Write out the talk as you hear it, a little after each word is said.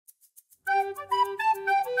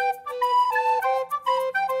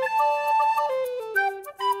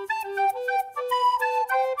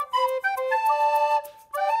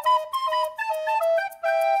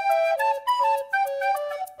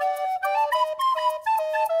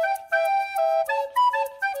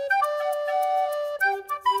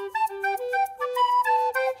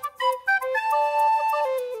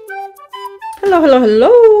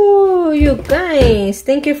Hello, you guys.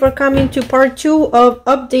 Thank you for coming to part 2 of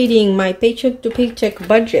updating my paycheck to paycheck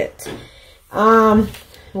budget. Well,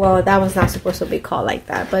 that was not supposed to be called like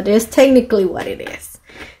that, but it's technically what it is.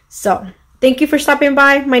 So, thank you for stopping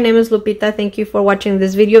by. My name is Lupita. Thank you for watching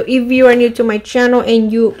this video. If you are new to my channel and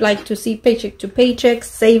you like to see paycheck to paycheck,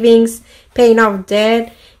 savings, paying off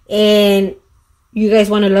debt, and you guys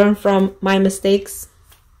want to learn from my mistakes,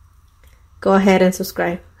 go ahead and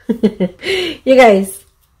subscribe. You guys,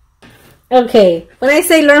 okay, when I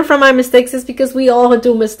say learn from my mistakes, it's because we all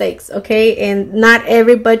do mistakes, okay? And not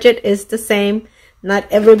every budget is the same. Not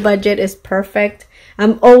every budget is perfect.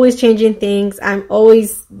 I'm always changing things. I'm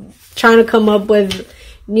always trying to come up with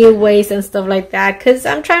new ways and stuff like that, because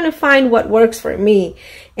I'm trying to find what works for me.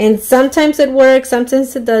 And sometimes it works,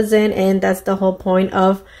 sometimes it doesn't, and that's the whole point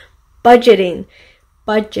of budgeting.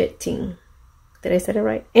 Did I say it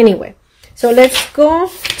right? Anyway, so let's go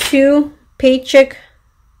to paycheck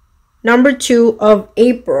number 2 of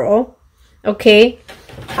April. Okay,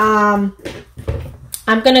 I'm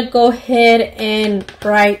gonna go ahead and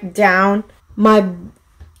write down my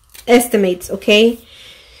estimates. Okay,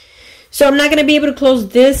 so I'm not gonna be able to close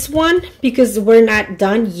this one because we're not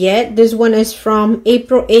done yet. This one is from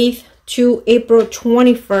April 8th to April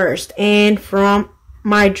 21st, and from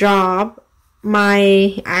my job,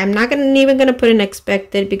 I'm not even gonna put an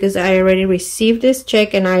expected because I already received this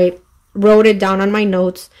check and I wrote it down on my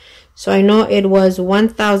notes, so I know it was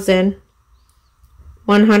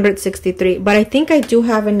 $1,163. But I think I do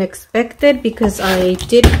have an expected because I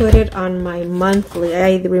did put it on my monthly.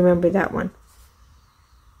 I remember that one.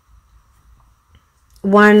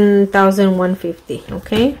 $1,150.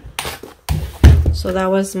 Okay, so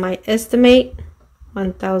that was my estimate,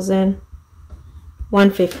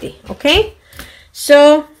 $1,150. Okay,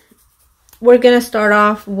 so we're gonna start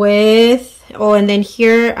off with, oh, and then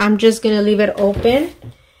here I'm just gonna leave it open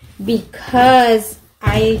because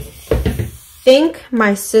I think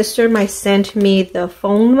my sister might send me the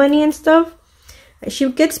phone money and stuff.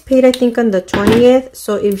 She gets paid, I think, on the 20th,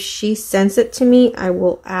 so if she sends it to me, I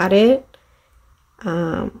will add it.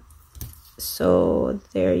 So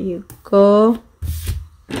there you go.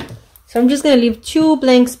 So I'm just gonna leave 2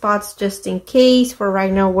 blank spots just in case. For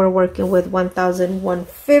right now, we're working with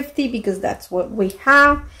 $1,150 because that's what we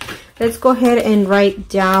have. Let's go ahead and write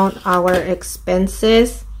down our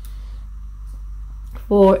expenses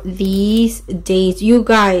for these days. You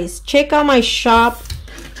guys, check out my shop.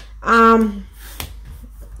 I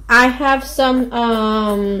have some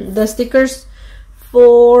the stickers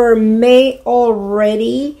for May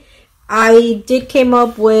already. I did came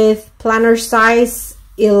up with planner size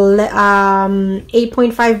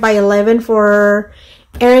 8.5 by 11 for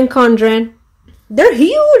Erin Condren. They're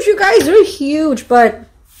huge, you guys. They're huge, but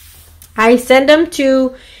I send them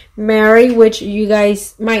to Mary, which you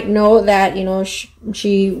guys might know that, you know,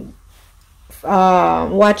 she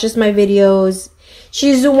watches my videos.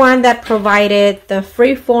 She's the one that provided the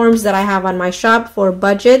free forms that I have on my shop for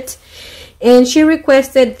budget, and she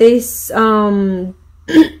requested this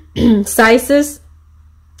sizes.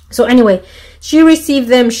 So anyway, she received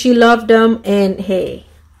them, she loved them, and hey,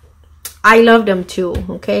 I love them too.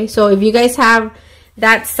 Okay, so if you guys have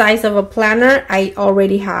that size of a planner, I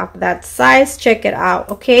already have that size. Check it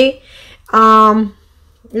out. Okay,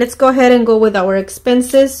 let's go ahead and go with our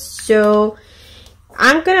expenses. So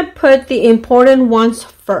I'm gonna put the important ones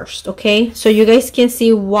first, okay, so you guys can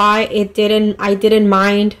see why I didn't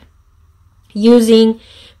mind using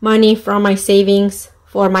money from my savings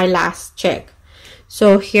for my last check.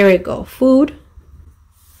 So here we go. Food,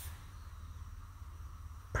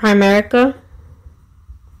 Primerica,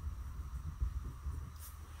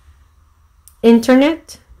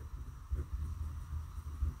 internet,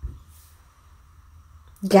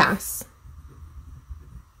 gas,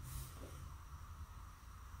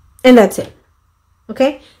 and that's it.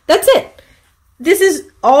 Okay, that's it. This is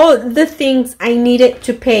all the things I needed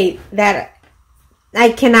to pay that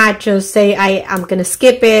I cannot just say I'm gonna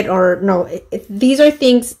skip it, or no, these are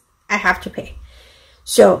things I have to pay.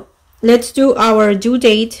 So let's do our due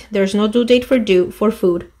date. There's no due date for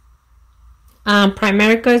food.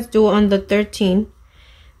 Primerica is due on the 13th.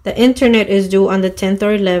 The internet is due on the 10th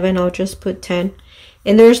or 11th. I'll just put 10.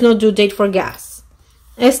 And there's no due date for gas.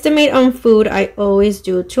 Estimate on food, I always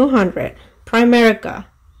do $200. Primerica,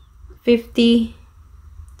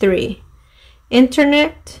 $53.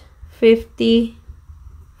 Internet, $55.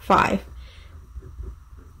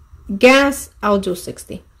 Gas, I'll do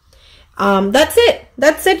 $60. That's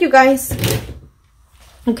it, you guys.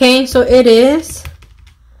 Okay, so it is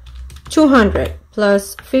 200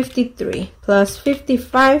 plus 53 plus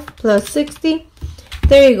 55 plus 60.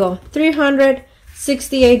 there you go,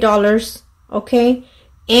 $368. Okay,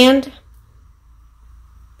 and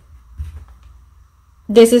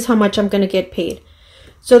this is how much I'm gonna get paid.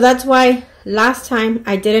 So that's why last time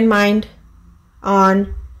I didn't mind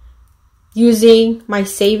on using my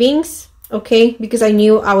savings, okay, because I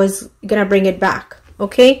knew I was gonna bring it back.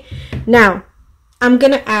 Okay, now I'm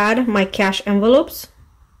gonna add my cash envelopes.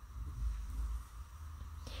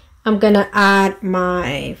 I'm gonna add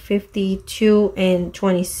my 52 and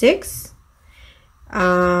 26.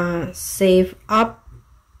 Save up,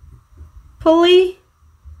 pulley,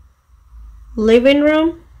 living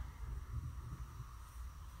room,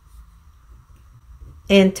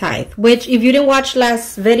 and tithe. Which, if you didn't watch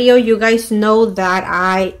last video, you guys know that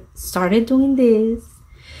I started doing this.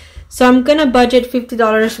 So I'm gonna budget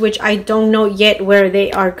 $50, which I don't know yet where they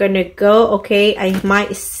are gonna go. Okay, I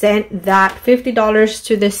might send that $50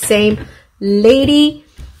 to the same lady,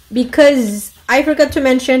 because I forgot to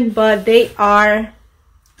mention, but they are,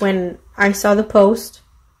 when I saw the post,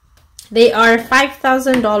 they are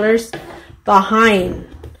 $5,000 behind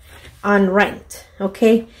on rent.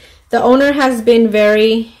 Okay, the owner has been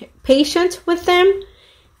very patient with them,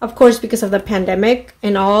 of course, because of the pandemic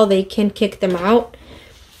and all, they can kick them out.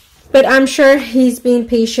 But I'm sure he's being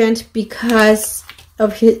patient because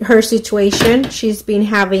of her situation. She's been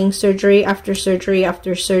having surgery after surgery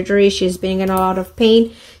after surgery. She's been in a lot of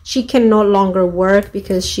pain. She can no longer work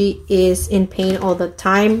because she is in pain all the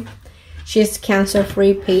time. She's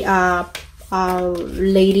cancer-free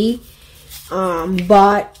lady,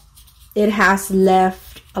 but it has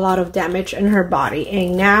left a lot of damage in her body.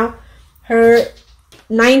 And now her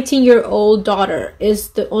 19-year-old daughter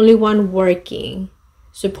is the only one working,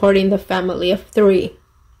 supporting the family of 3.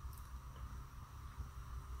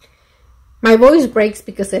 My voice breaks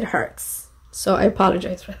because it hurts, so I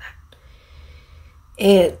apologize for that.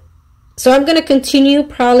 And so I'm gonna continue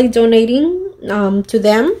probably donating to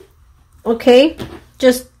them. Okay,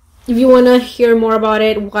 just if you want to hear more about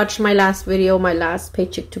it, watch my last video, my last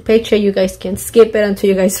paycheck to paycheck. You guys can skip it until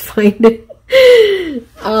you guys find it.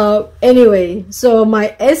 Anyway, so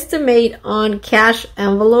my estimate on cash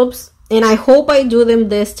envelopes, and I hope I do them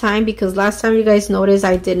this time, because last time you guys noticed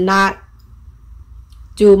I did not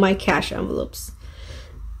do my cash envelopes.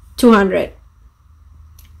 200.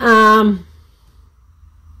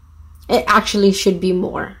 It actually should be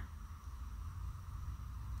more.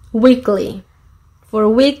 Weekly. For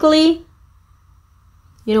weekly,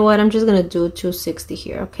 you know what? I'm just gonna do 260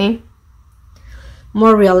 here, okay?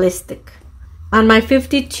 More realistic. On my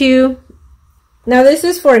 52. Now this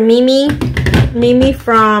is for Mimi. Mimi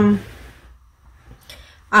from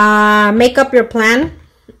Make Up Your Plan.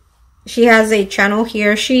 She has a channel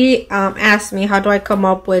here. She asked me how do I come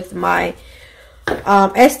up with my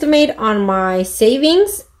estimate on my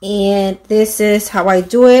savings, and this is how I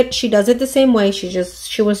do it. She does it the same way.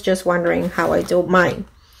 She was just wondering how I do mine.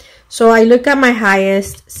 So I look at my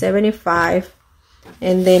highest, 75,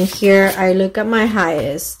 and then here I look at my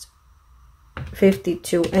highest,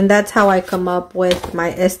 52, and that's how I come up with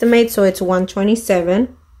my estimate. So it's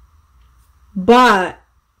 127, but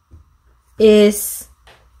is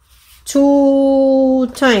 2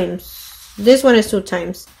 times. This one is 2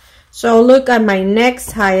 times. So look at my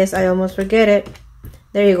next highest. I almost forget it.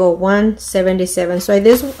 There you go, 177. So I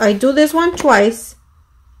do this one twice.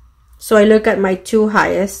 So I look at my 2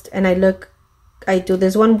 highest, and I do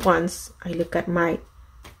this one once. I look at my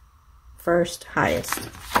first highest.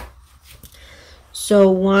 So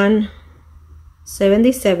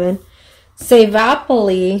 177. Save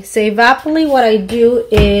happily. Save happily, what I do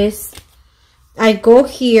is I go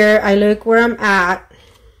here, I look where I'm at.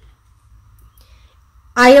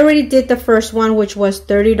 I already did the first one, which was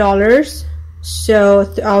 $30.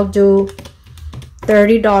 So I'll do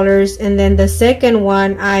 $30, and then the second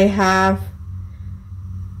one I have,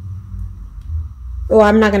 oh,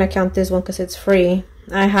 I'm not gonna count this one because it's free.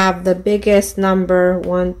 I have the biggest number,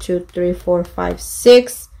 1 2 3 4 5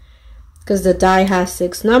 6, because the die has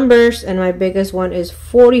 6 numbers, and my biggest one is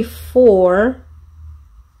 44,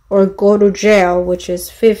 or go to jail, which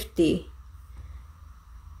is 50.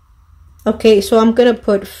 Okay, so I'm gonna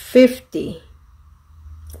put 50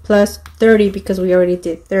 plus 30 because we already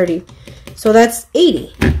did 30, so that's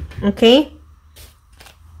 80. Okay,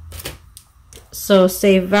 so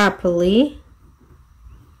save happily,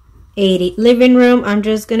 80. Living room, I'm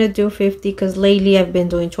just gonna do 50 because lately I've been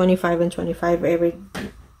doing 25 and 25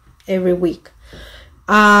 every week.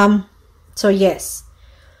 So yes,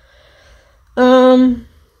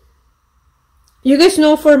 you guys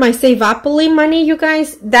know, for my save happily money, you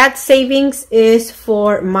guys, that savings is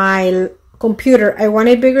for my computer. I want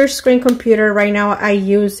a bigger screen computer. Right now I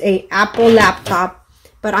use a Apple laptop,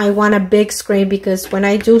 but I want a big screen because when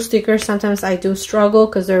I do stickers, sometimes I do struggle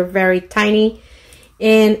because they're very tiny,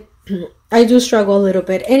 and I do struggle a little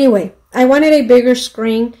bit. Anyway, I wanted a bigger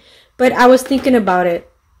screen, but I was thinking about it.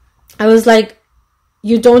 I was like,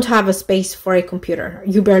 you don't have a space for a computer.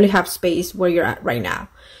 You barely have space where you're at right now.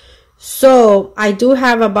 So I do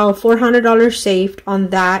have about $400 saved on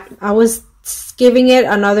that. I was giving it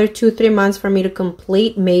another 2-3 months for me to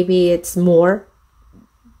complete. Maybe it's more.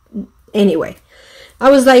 Anyway, I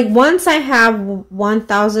was like, once I have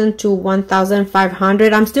 1,000 to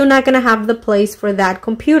 1,500, I'm still not going to have the place for that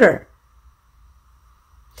computer.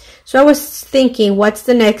 So I was thinking, what's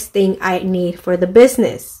the next thing I need for the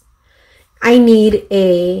business? I need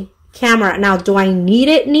a camera. Now, do I need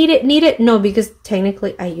it? No, because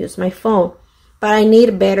technically I use my phone, but I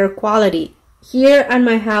need better quality. Here at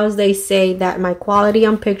my house, they say that my quality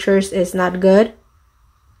on pictures is not good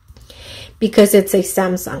because it's a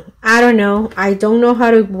Samsung. I don't know. I don't know how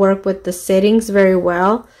to work with the settings very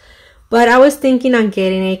well, but I was thinking on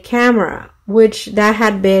getting a camera, which that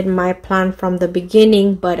had been my plan from the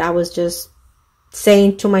beginning, but I was just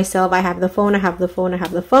saying to myself, I have the phone, I have the phone, I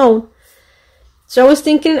have the phone. So I was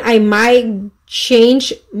thinking I might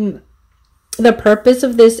change the purpose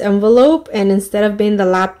of this envelope, and instead of being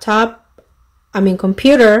the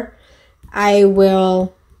computer, I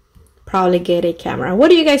will probably get a camera. What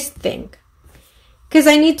do you guys think? Because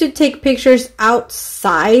I need to take pictures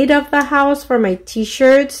outside of the house for my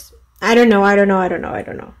t-shirts. I don't know.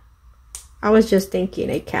 I was just thinking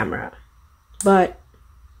a camera, but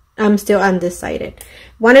I'm still undecided.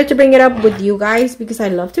 Wanted to bring it up with you guys because I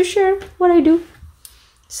love to share what I do.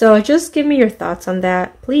 So just give me your thoughts on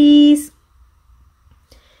that, please.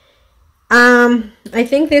 I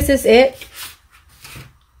think this is it.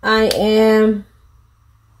 I'm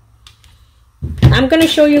gonna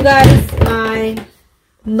show you guys my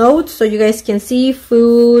notes so you guys can see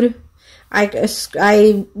food.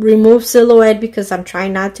 I remove silhouette because I'm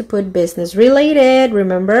trying not to put business related,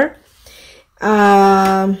 remember.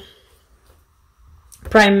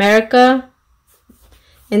 Primerica,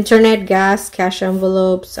 internet, gas, cash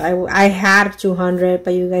envelopes. I had 200,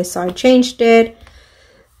 but you guys saw I changed it.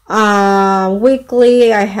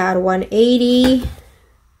 Weekly, I had 180.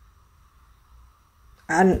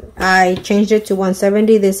 And I changed it to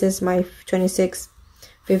 170. This is my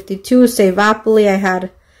 26.52. Save happily, I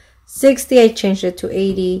had 60. I changed it to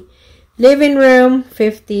 80. Living room,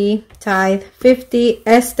 50. Tithe, 50.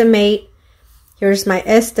 Estimate. Here's my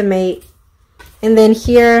estimate. And then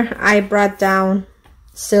here I brought down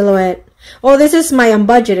silhouette. Oh, this is my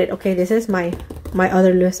unbudgeted. Okay, this is my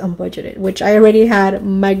other list unbudgeted, which I already had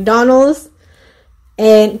McDonald's.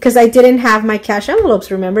 And because I didn't have my cash envelopes,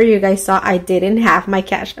 remember you guys saw I didn't have my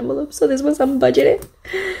cash envelopes, so this was unbudgeted.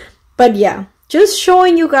 But yeah, just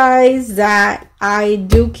showing you guys that I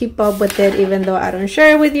do keep up with it, even though I don't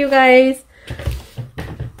share it with you guys.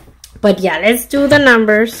 But yeah, let's do the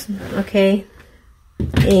numbers, okay?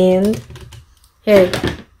 And here we go.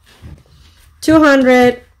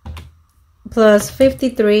 200 plus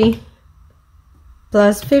 53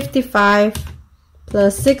 plus 55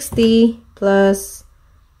 plus 60 plus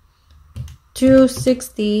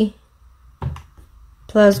 260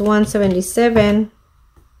 plus 177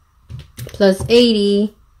 plus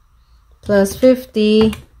 80 plus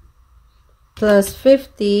 50 plus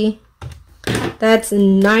 50. That's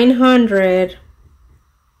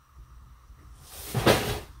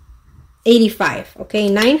 985. Okay,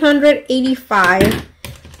 985.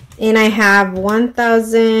 And I have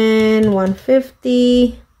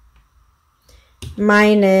 1,150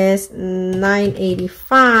 minus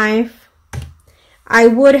 985. I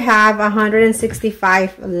would have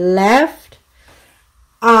 165 left.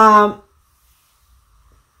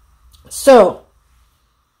 So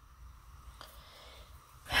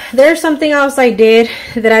there's something else I did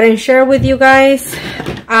that I didn't share with you guys.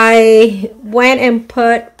 I went and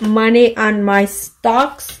put money on my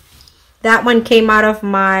stocks. That one came out of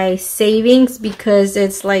my savings because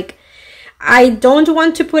it's like I don't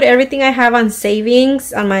want to put everything I have on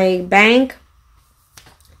savings on my bank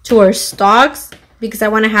towards stocks because I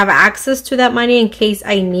want to have access to that money in case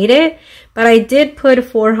I need it. But I did put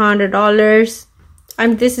 $400.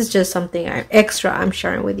 This is just something extra I'm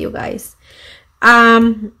sharing with you guys.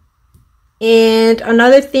 And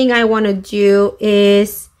another thing I want to do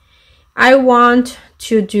is I want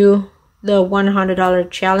to do the $100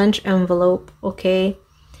 challenge envelope, okay?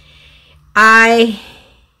 I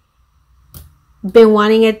been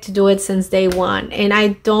wanting it to do it since day one, and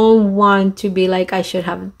I don't want to be like I should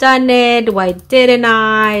have done it, why didn't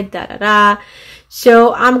I,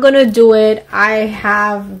 So I'm gonna do it. I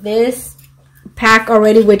have this pack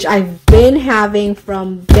already, which I've been having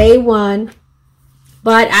from day one,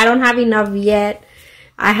 but I don't have enough yet.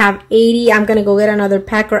 I have 80. I'm gonna go get another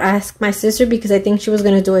pack or ask my sister, because I think she was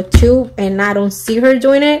gonna do it too and I don't see her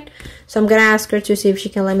doing it. So I'm gonna ask her to see if she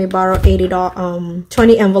can let me borrow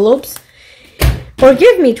 20 envelopes, or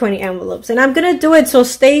give me 20 envelopes, and I'm gonna do it. So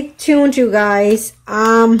stay tuned, you guys.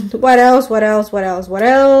 What else?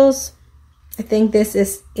 I think this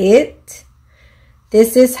is it.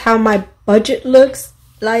 This is how my budget looks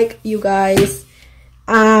like, you guys.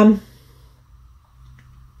 And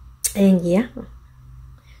yeah,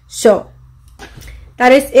 so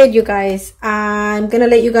that is it, you guys. I'm gonna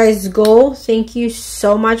let you guys go. Thank you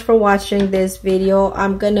so much for watching this video.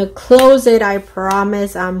 I'm gonna close it. I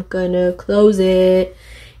promise I'm gonna close it,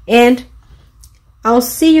 and I'll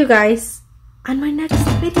see you guys on my next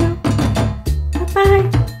video. Bye bye.